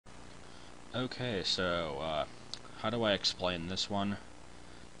Okay, so, how do I explain this one?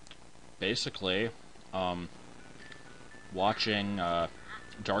 Basically, um, watching,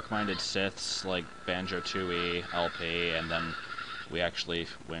 Dark-Minded Sith's, like, Banjo-Tooie LP, and then we actually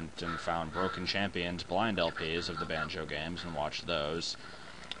went and found Broken Champion's blind LPs of the Banjo games and watched those.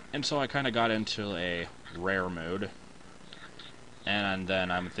 And so I kind of got into a rare mood, and then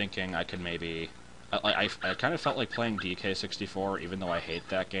I'm thinking I could maybe... I kind of felt like playing DK64, even though I hate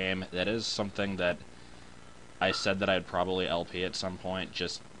that game. That is something that I said that I'd probably LP at some point,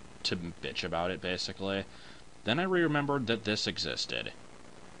 just to bitch about it, basically. Then I remembered that this existed,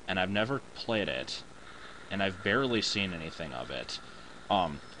 and I've never played it, and I've barely seen anything of it.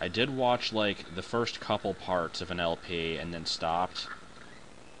 I did watch, like, the first couple parts of an LP and then stopped,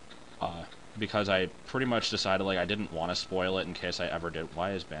 because I pretty much decided, like, I didn't want to spoil it in case I ever did.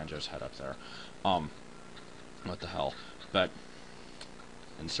 Why is Banjo's head up there? What the hell? But,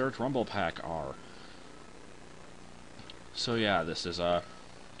 insert Rumble Pack R. So yeah, this is,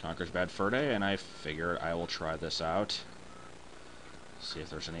 Conker's Bad Fur Day, and I figured I will try this out. See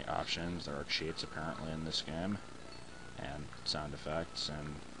if there's any options. There are cheats, apparently, in this game. And sound effects,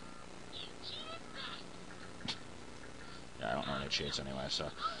 and... yeah, I don't know any cheats anyway,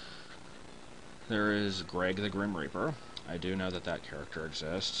 so... There is Greg the Grim Reaper. I do know that that character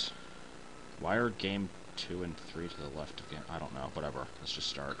exists. Why are game 2 and 3 to the left of game... I don't know, whatever. Let's just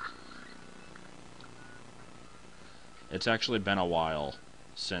start. It's actually been a while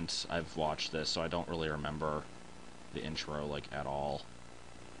since I've watched this, so I don't really remember the intro, like, at all.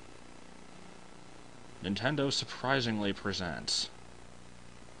 Nintendo surprisingly presents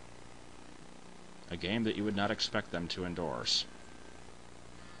a game that you would not expect them to endorse.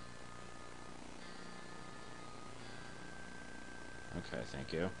 Okay,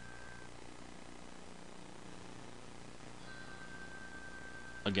 thank you.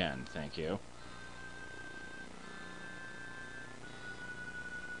 Again, thank you.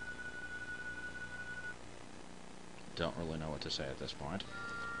 Don't really know what to say at this point.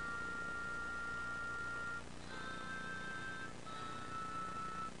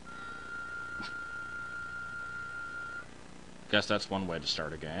 Guess that's one way to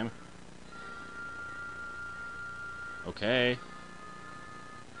start a game. Okay.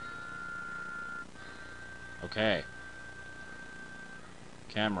 Okay.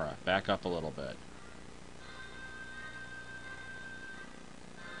 Camera, back up a little bit.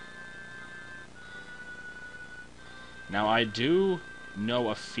 Now, I do know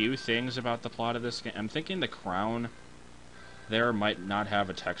a few things about the plot of this game. I'm thinking the crown there might not have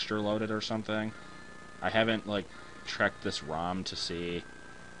a texture loaded or something. I haven't, like, checked this ROM to see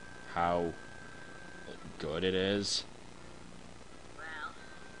how good it is. Well,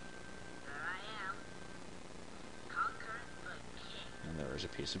 there I am. Conker the king. And there is a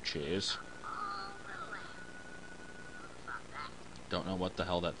piece of cheese. All the land. Who thought that? Don't know what the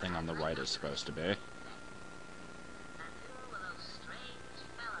hell that thing on the right is supposed to be. And who were those strange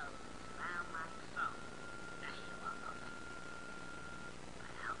fellows around my phone? Now you won't know that.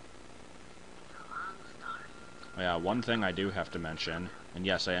 Well, it's a long story. Oh yeah, one thing I do have to mention, and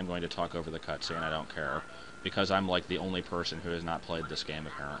yes, I am going to talk over the cutscene, I don't care, because I'm like the only person who has not played this game,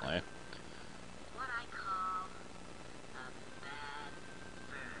 apparently. What I call a bad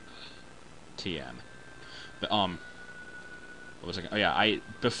fur day. TM. But, what was I gonna... oh yeah,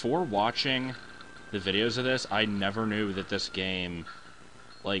 before watching the videos of this, I never knew that this game,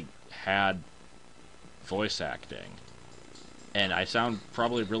 like, had voice acting. And I sound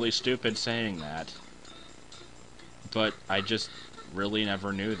probably really stupid saying that, but I just really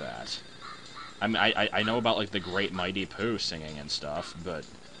never knew that. I mean, I know about, like, the Great Mighty Pooh singing and stuff, but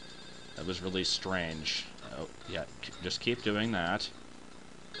that was really strange. Oh, yeah, just keep doing that.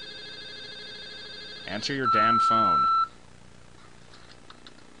 Answer your damn phone.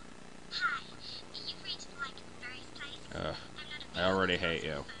 Hi, you've reached like various places. I already hate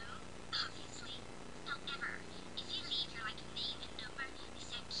you. Obviously. However, if you leave your like name and number, they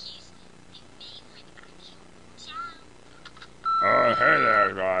send cues. They may bring it back. Ciao. Oh, hey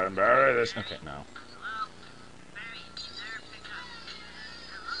there, Barry. This... okay, no. Hello? Barry, is there a pickup?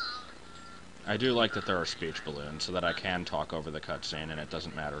 Hello? I do like that there are speech balloons, so that I can talk over the cutscene and it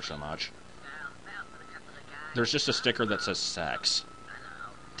doesn't matter so much. Well, with a couple of guys. There's just a sticker that says sex. I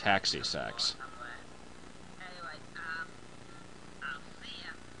know. Taxi sex. Anyway, I'll see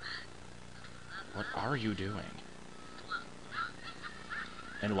ya. What are you doing?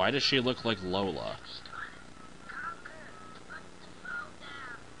 And why does she look like Lola?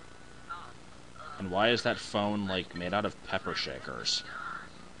 And why is that phone, like, made out of pepper shakers?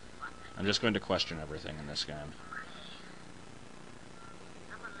 I'm just going to question everything in this game.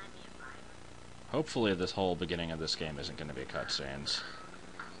 Someone lend me a Bible. Hopefully this whole beginning of this game isn't going to be cutscenes.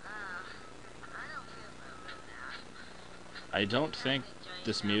 I don't think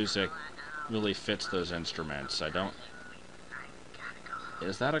this music really fits those instruments. I don't...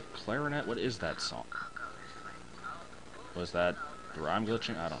 Is that a clarinet? What is that song? Was that rhyme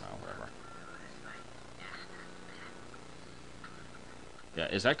glitching? I don't know, whatever. Yeah,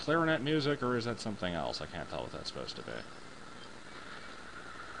 is that clarinet music or is that something else? I can't tell what that's supposed to be.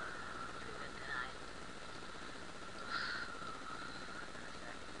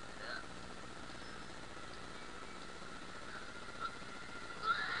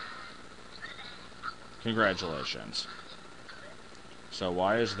 Congratulations. So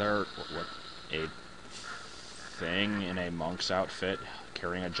why is there a thing in a monk's outfit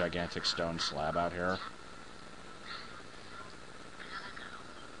carrying a gigantic stone slab out here?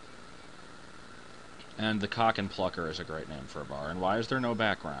 And the Cock and Plucker is a great name for a bar. And why is there no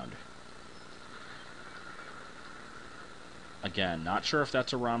background? Again, not sure if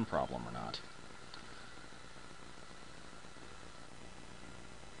that's a ROM problem or not.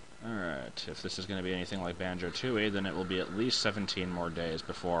 Alright, if this is going to be anything like Banjo-Tooie, then it will be at least 17 more days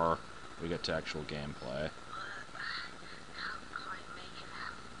before we get to actual gameplay.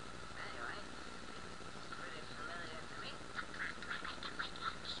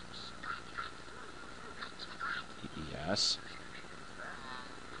 Yes.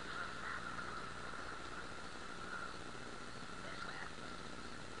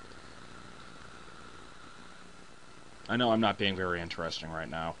 I know I'm not being very interesting right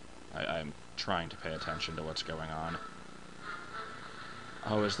now. I'm trying to pay attention to what's going on.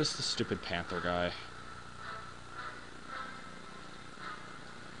 Oh, is this the stupid panther guy?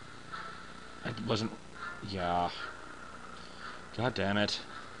 I wasn't... Yeah. God damn it.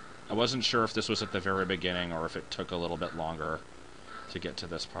 I wasn't sure if this was at the very beginning or if it took a little bit longer to get to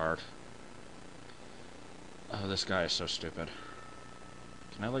this part. Oh, this guy is so stupid.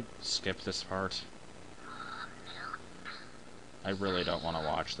 Can I, like, skip this part? I really don't want to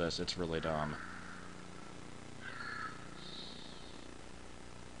watch this. It's really dumb.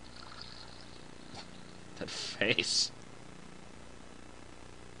 That face.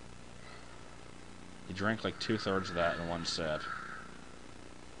 He drank like 2/3 of that in one sip.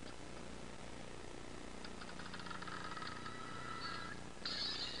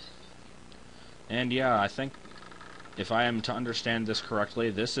 And yeah, I think if I am to understand this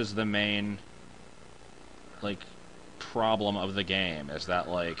correctly, this is the main, like, problem of the game, is that,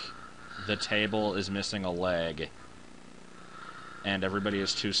 like, the table is missing a leg, and everybody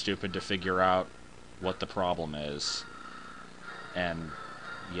is too stupid to figure out what the problem is. And,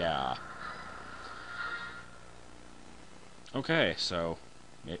 yeah. Okay, so,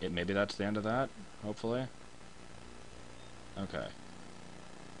 maybe that's the end of that, hopefully? Okay.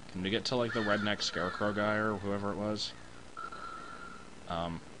 Can we get to, like, the redneck scarecrow guy, or whoever it was?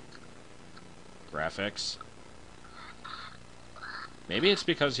 Graphics. Maybe it's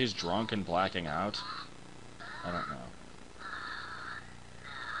because he's drunk and blacking out. I don't know.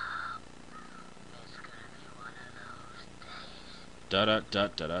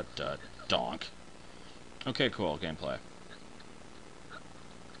 Da-da-da-da-da-da. Donk. Okay, cool. Gameplay.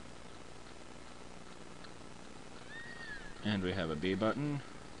 And we have a B button,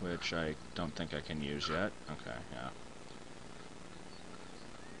 which I don't think I can use yet. Okay, yeah.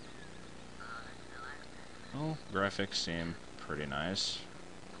 Well, graphics seem pretty nice.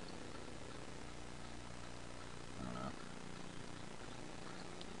 I don't know.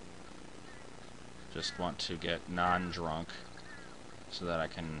 Just want to get non-drunk so that I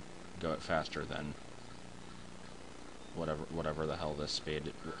can go it faster than whatever the hell this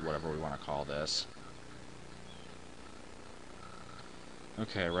speed, whatever we want to call this.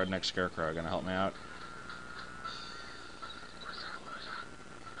 Okay, redneck scarecrow, gonna help me out?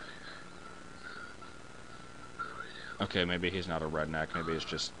 Okay, maybe he's not a redneck, maybe he's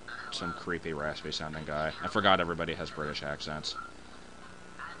just some creepy, raspy-sounding guy. I forgot everybody has British accents.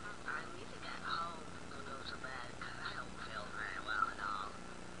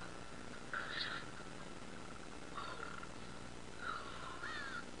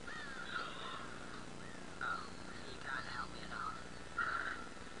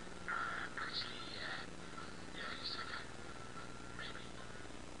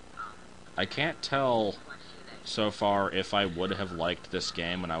 I can't tell so far if I would have liked this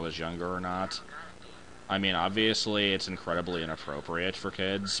game when I was younger or not. I mean, obviously it's incredibly inappropriate for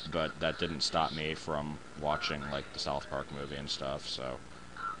kids, but that didn't stop me from watching, like, the South Park movie and stuff, so...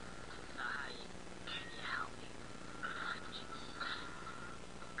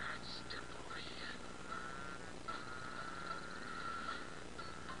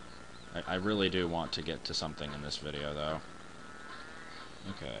 I really do want to get to something in this video, though.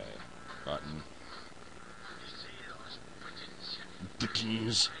 Okay. Button.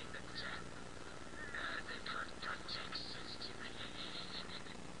 Buttons.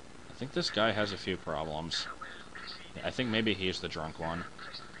 I think this guy has a few problems. I think maybe he's the drunk one.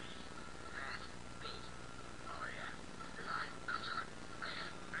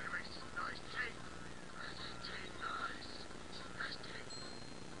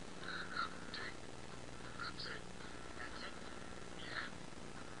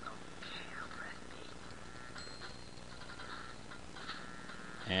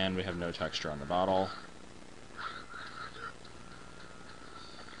 And we have no texture on the bottle.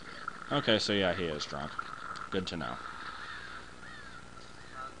 Okay, so yeah, he is drunk. Good to know.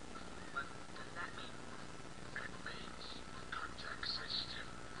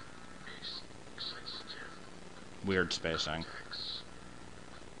 Weird spacing.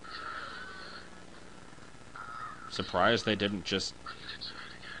 Surprised they didn't just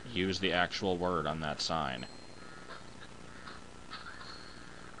use the actual word on that sign.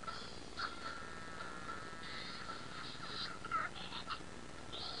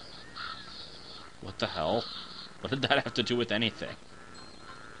 What the hell? What did that have to do with anything?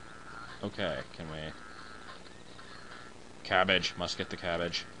 Okay, can we... Cabbage. Must get the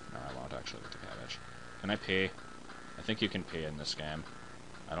cabbage. No, I won't actually get the cabbage. Can I pee? I think you can pee in this game.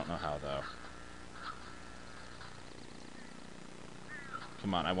 I don't know how, though.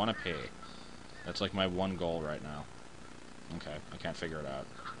 Come on, I want to pee. That's like my one goal right now. Okay, I can't figure it out.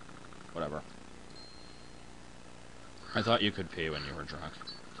 Whatever. I thought you could pee when you were drunk.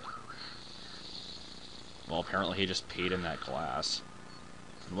 Well, apparently he just peed in that glass.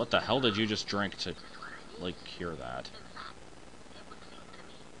 And what the hell did you just drink to, like, cure that?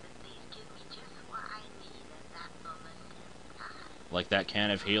 Like that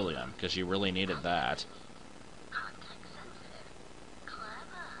can of helium, because you really needed that.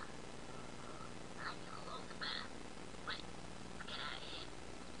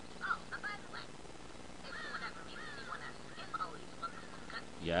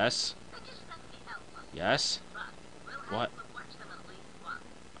 Yes? Yes? What?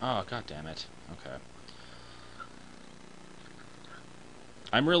 Oh, god damn it. Okay.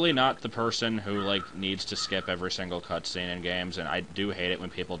 I'm really not the person who, like, needs to skip every single cutscene in games, and I do hate it when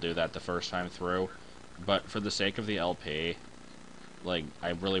people do that the first time through. But for the sake of the LP, like, I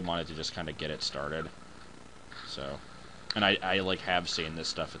really wanted to just kind of get it started. So... And I, like, have seen this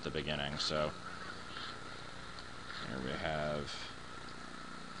stuff at the beginning, so... Here we have...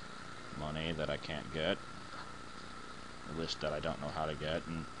 money that I can't get. At least that I don't know how to get,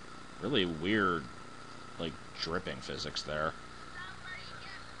 and really weird, like, dripping physics there.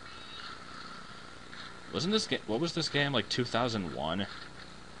 Wasn't this game... What was this game, like, 2001?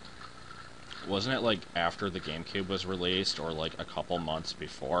 Wasn't it, like, after the GameCube was released, or, like, a couple months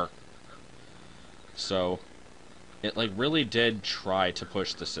before? So, it, like, really did try to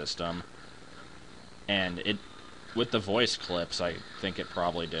push the system, and it... With the voice clips, I think it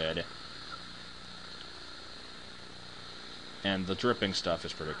probably did. And the dripping stuff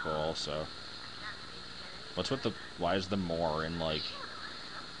is pretty cool, so... What's with the... Why is the more in, like...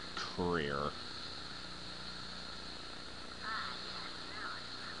 career?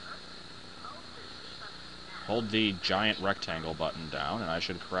 Hold the giant rectangle button down, and I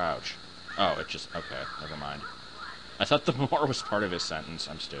should crouch. Oh, it just... Okay, never mind. I thought the more was part of his sentence.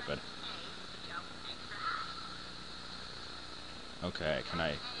 I'm stupid. Okay, can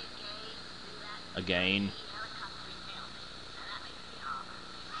I... Again?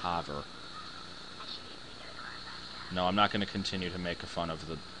 Hover. No, I'm not going to continue to make fun of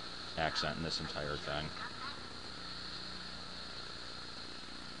the accent in this entire thing.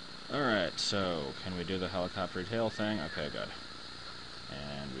 Alright, so, can we do the helicopter tail thing? Okay, good.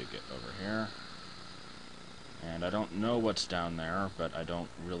 And we get over here. And I don't know what's down there, but I don't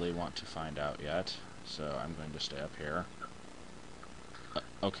really want to find out yet. So I'm going to stay up here.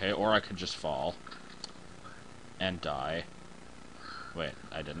 Okay, or I could just fall. And die. Wait,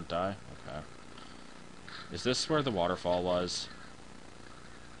 I didn't die? Okay. Is this where the waterfall was?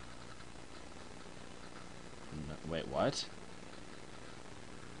 No, wait, what?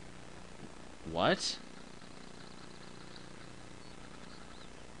 What?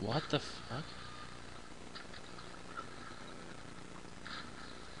 What the fuck?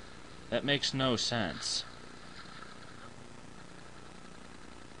 That makes no sense.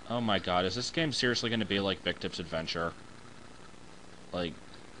 Oh my god, is this game seriously going to be like Big Tip's Adventure? Like...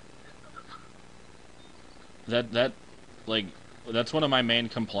 Like, that's one of my main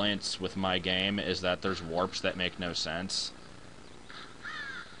complaints with my game, is that there's warps that make no sense.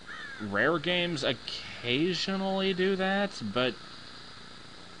 Rare games occasionally do that, but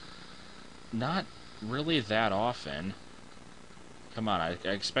not really that often. Come on, I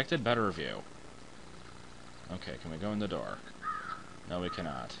expected better of you. Okay, can we go in the door? No, we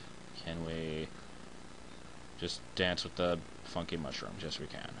cannot. Can we just dance with the funky mushrooms? Yes, we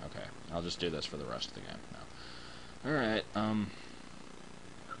can. Okay, I'll just do this for the rest of the game. No. Alright,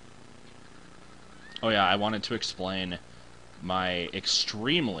 oh yeah, I wanted to explain my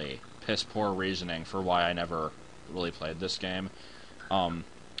extremely piss-poor reasoning for why I never really played this game.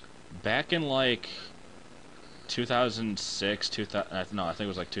 Back in, like, 2006, no, I think it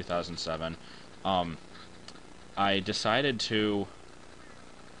was, like, 2007, I decided to,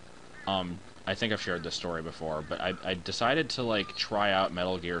 I think I've shared this story before, but I decided to, like, try out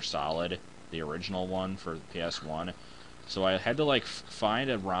Metal Gear Solid, the original one for PS1. So I had to, like, find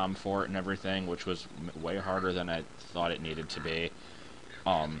a ROM for it and everything, which was way harder than I thought it needed to be.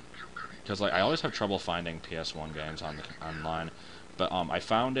 Because, like, I always have trouble finding PS1 games online. But, I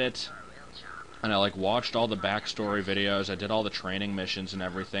found it, and I, like, watched all the backstory videos, I did all the training missions and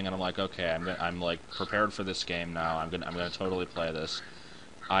everything, and I'm like, okay, I'm like, prepared for this game now, I'm gonna totally play this.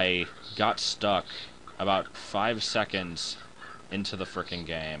 I got stuck about 5 seconds into the frickin'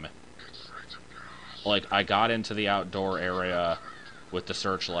 game. Like, I got into the outdoor area with the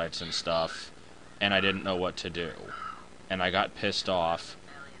searchlights and stuff, and I didn't know what to do. And I got pissed off,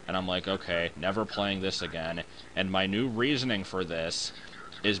 and I'm like, okay, never playing this again. And my new reasoning for this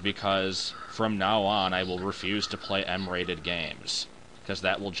is because from now on I will refuse to play M-rated games, because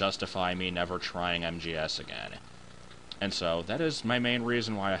that will justify me never trying MGS again. And so, that is my main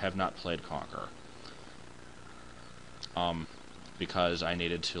reason why I have not played Conker. Because I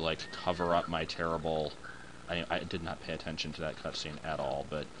needed to, like, cover up my terrible... I did not pay attention to that cutscene at all,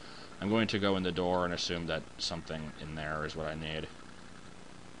 but I'm going to go in the door and assume that something in there is what I need.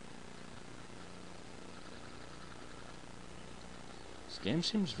 This game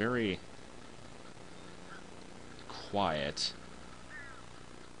seems very quiet.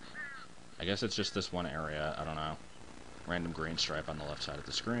 I guess it's just this one area, I don't know. Random green stripe on the left side of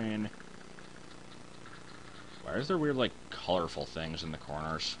the screen. Why is there weird, like, colorful things in the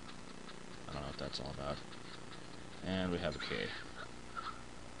corners? I don't know what that's all about. And we have a key.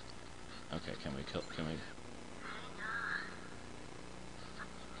 Okay, can we...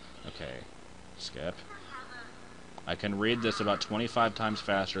 Okay. Skip. I can read this about 25 times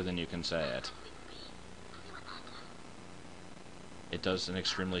faster than you can say it. It does an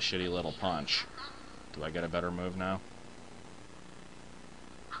extremely shitty little punch. Do I get a better move now?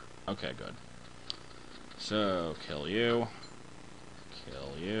 Okay, good. So, kill you.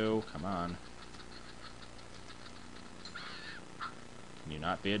 Kill you. Come on. Can you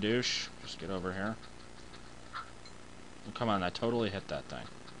not be a douche? Just get over here. Oh, come on, I totally hit that thing.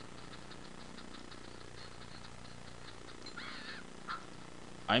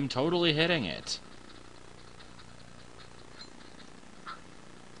 I'm totally hitting it.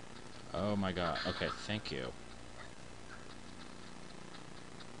 Oh my god. Okay, thank you.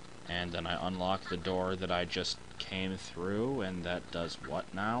 And then I unlock the door that I just came through, and that does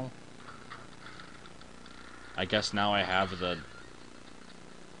what now? I guess now I have the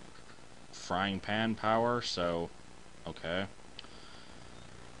frying pan power, so... okay.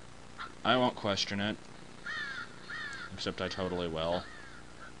 I won't question it. Except I totally will.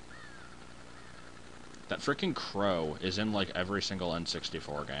 That freaking crow is in, like, every single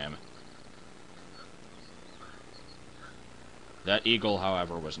N64 game. That eagle,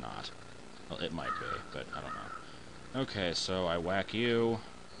 however, was not. Well, it might be, but I don't know. Okay, so I whack you.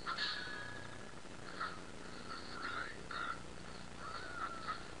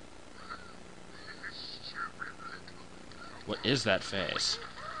 What is that face?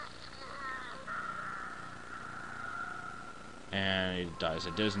 And he dies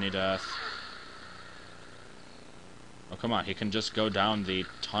a Disney death. Oh, come on, he can just go down the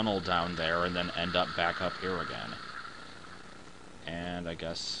tunnel down there and then end up back up here again. And I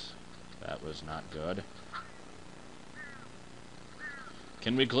guess that was not good.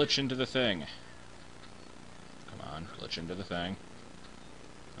 Can we glitch into the thing? Come on, glitch into the thing.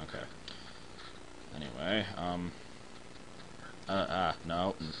 Okay. Anyway,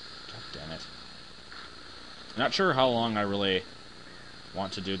 no. God damn it. Not sure how long I really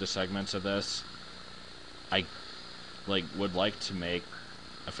want to do the segments of this. I, like, would like to make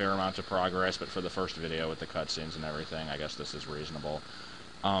a fair amount of progress, but for the first video with the cutscenes and everything, I guess this is reasonable.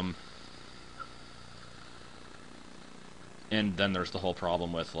 And then there's the whole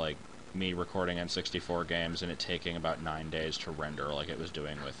problem with, like, me recording N64 games and it taking about 9 days to render, like it was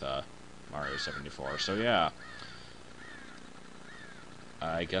doing with Mario 74. So yeah.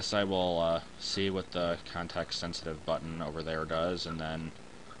 I guess I will see what the context-sensitive button over there does, and then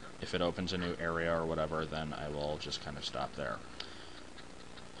if it opens a new area or whatever, then I will just kind of stop there.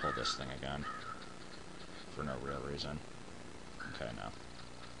 Pull this thing again. For no real reason. Okay, no.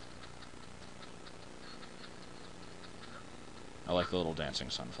 I like the little dancing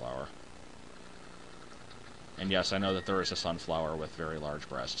sunflower. And yes, I know that there is a sunflower with very large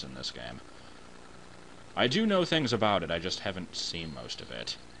breasts in this game. I do know things about it, I just haven't seen most of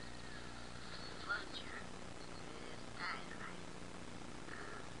it.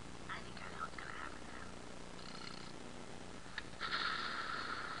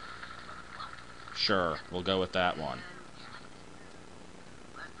 Sure, we'll go with that one.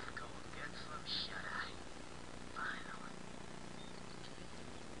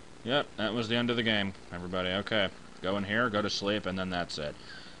 Yep, that was the end of the game, everybody. Okay, go in here, go to sleep, and then that's it.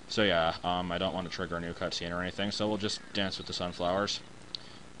 So yeah, I don't want to trigger a new cutscene or anything, so we'll just dance with the sunflowers.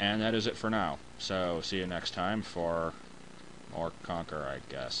 And that is it for now. So, see you next time for more Conker, I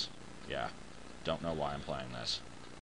guess. Yeah, don't know why I'm playing this.